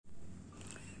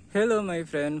Hello my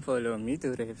friend, follow me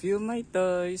to review my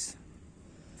toys.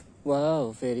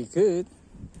 Wow, very good.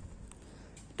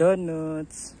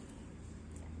 Donuts.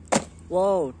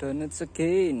 Wow, donuts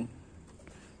again.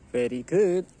 Very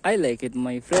good. I like it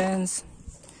my friends.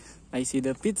 I see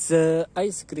the pizza,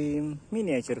 ice cream,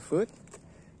 miniature food.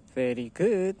 Very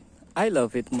good. I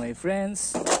love it my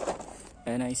friends.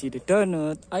 And I see the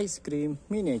donut, ice cream,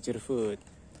 miniature food.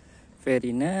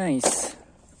 Very nice.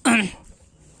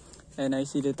 And I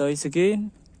see the toys again.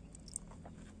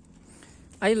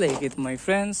 I like it my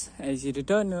friends. I see the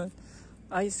donut,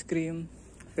 ice cream,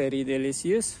 very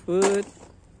delicious food.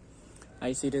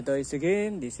 I see the toys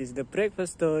again. This is the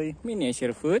breakfast toy,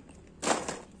 miniature food.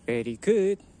 Very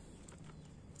good.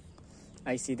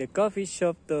 I see the coffee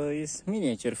shop toys,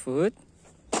 miniature food.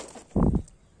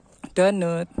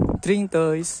 Donut, drink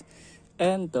toys,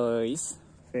 and toys.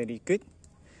 Very good.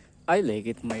 I like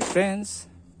it my friends.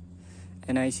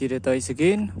 And I see the toys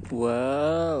again.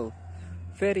 Wow,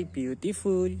 very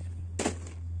beautiful.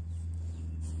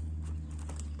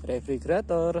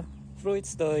 Refrigerator,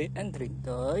 fruits toy, and drink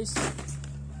toys.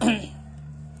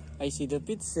 I see the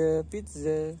pizza,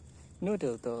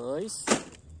 noodle toys,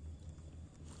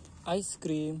 ice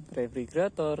cream,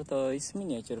 refrigerator toys,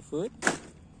 miniature food.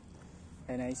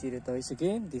 And I see the toys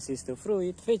again. This is the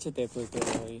fruit, vegetable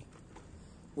toy.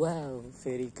 Wow,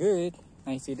 very good.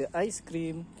 I see the ice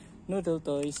cream, noodle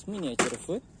toys, miniature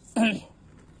food.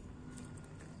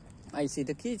 I see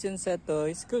the kitchen set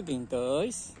toys, cooking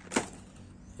toys.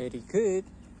 Very good.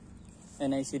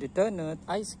 And I see the donut,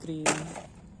 ice cream,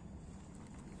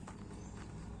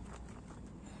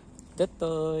 the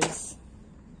toys,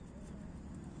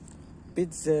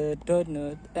 pizza,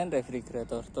 donut, and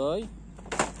refrigerator toy.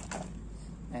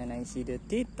 And I see the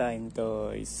tea time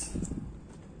toys.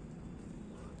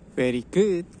 Very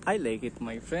good. I like it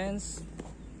my friends.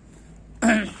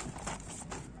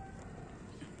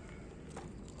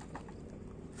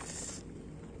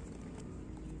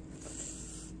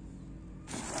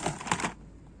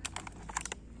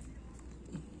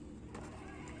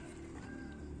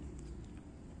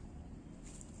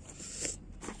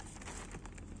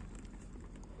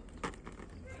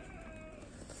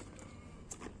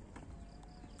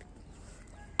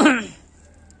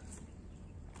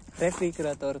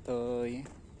 Refrigerator toy.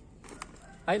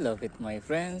 I love it my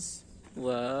friends.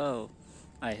 Wow,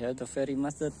 I have the very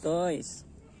master toys.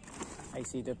 I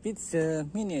see the pizza,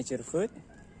 miniature food.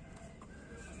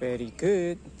 Very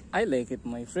good. I like it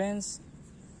my friends.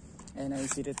 And I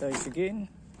see the toys again.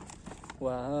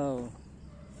 Wow,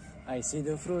 I see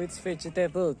the fruits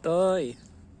vegetable toy.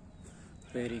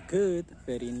 Very good,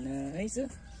 very nice.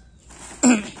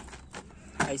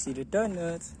 I see the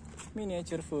donuts,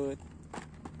 miniature food.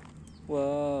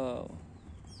 Wow,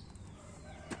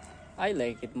 I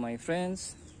like it my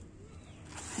friends.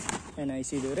 And I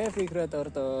see the refrigerator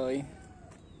toy.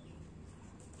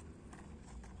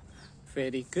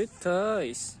 Very good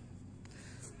toys.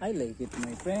 I like it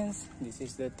my friends. This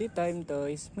is the tea time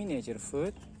toys, miniature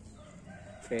food.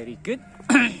 Very good.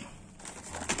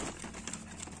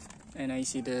 And I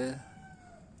see the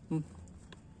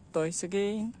toys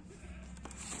again.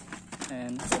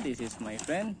 And this is my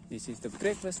friend. This is the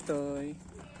breakfast toy.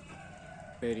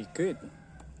 Very good.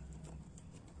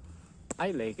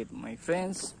 I like it my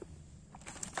friends.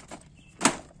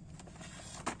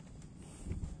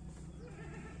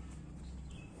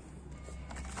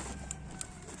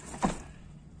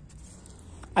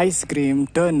 Ice cream,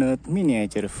 donut,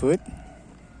 miniature food.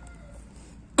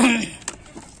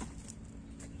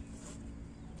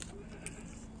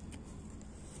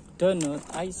 Donut,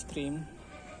 ice cream.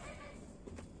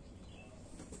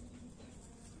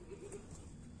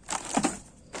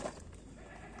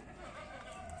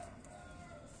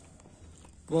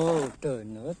 Wow,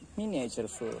 donut, miniature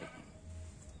food.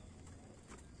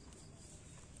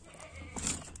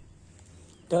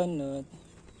 Donut.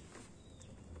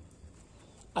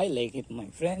 I like it my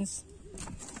friends.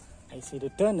 I see the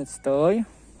donuts toy.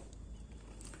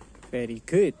 Very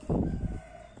good.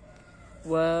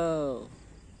 Wow.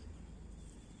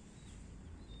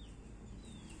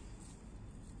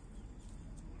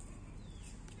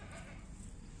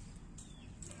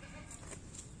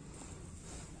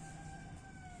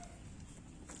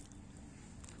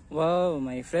 Wow,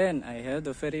 my friend, I have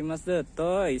the very master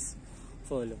toys.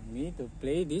 Follow me to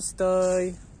play this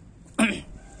toy.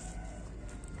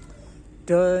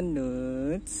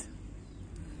 Donuts.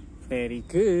 Very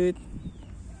good.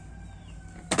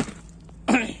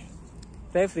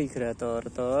 Refrigerator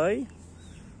toy.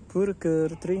 Burger,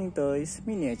 drink toys,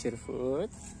 miniature food.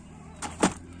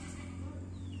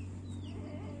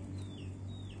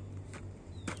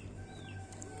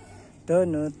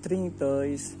 donut, drink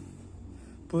toys,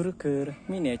 burger,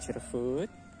 miniature food,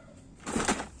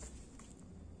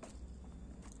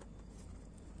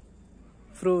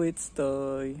 fruits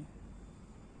toy,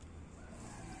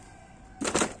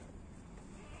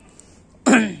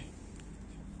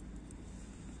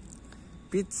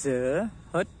 pizza,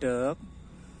 hot dog,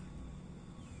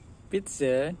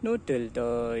 pizza, noodle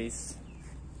toys,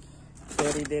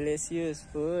 very delicious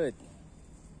food.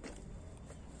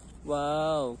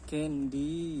 Wow,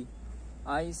 candy,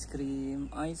 ice cream,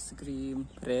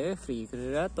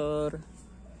 refrigerator.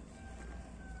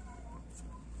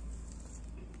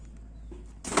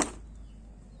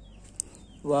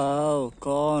 Wow,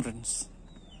 corns,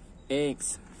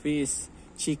 eggs, fish,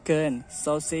 chicken,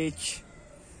 sausage,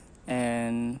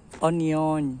 and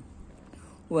onion.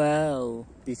 Wow,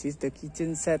 this is the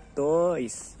kitchen set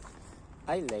toys.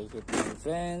 I like it, my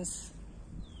friends.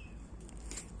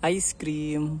 Ice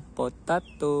cream,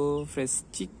 potato, fresh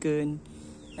chicken,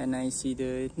 and I see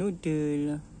the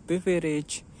noodle,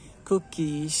 beverage,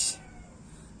 cookies,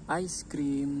 ice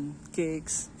cream,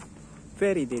 cakes,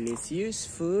 very delicious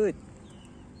food.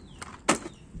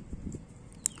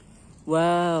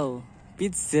 Wow,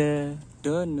 pizza,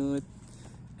 donut,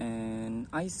 and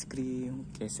ice cream,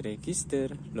 cash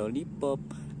register, lollipop,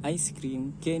 ice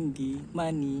cream, candy,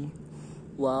 money.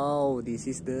 Wow, this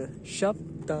is the shop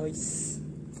toys.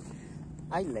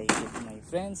 I like it, my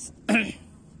friends.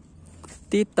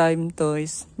 Tea time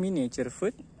toys, miniature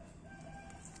food,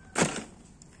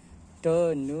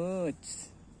 donuts,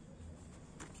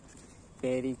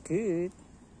 very good.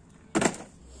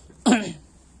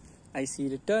 I see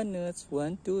the donuts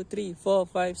 1, 2, 3, 4,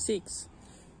 5, 6,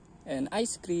 and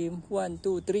ice cream 1,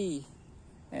 2, 3,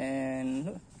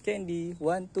 and candy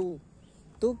 1, 2,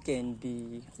 2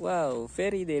 candy. Wow,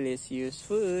 very delicious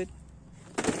food.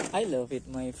 I love it,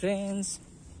 my friends.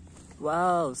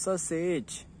 Wow,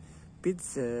 sausage,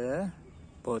 pizza,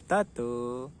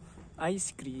 potato,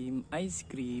 ice cream, ice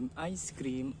cream, ice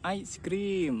cream, ice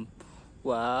cream.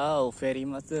 Wow, very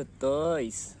much the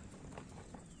toys.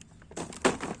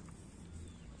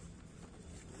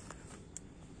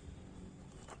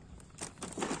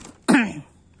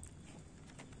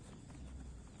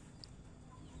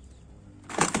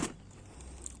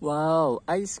 Wow,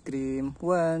 ice cream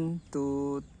 1,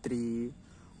 2, 3.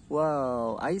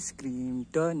 Wow, ice cream,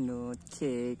 donut,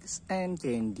 cakes, and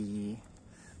candy.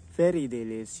 Very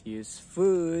delicious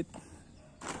food.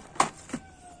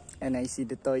 And I see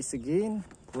the toys again.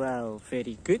 Wow,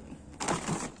 very good.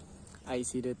 I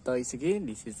see the toys again.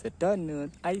 This is a donut,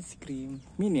 ice cream,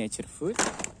 miniature food.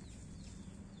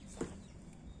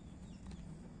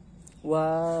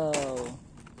 Wow,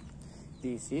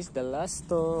 this is the last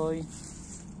toy.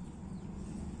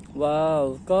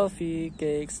 Wow, coffee,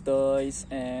 cakes, toys,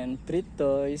 and treat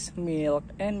toys, milk,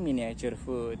 and miniature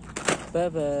food.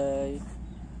 Bye-bye.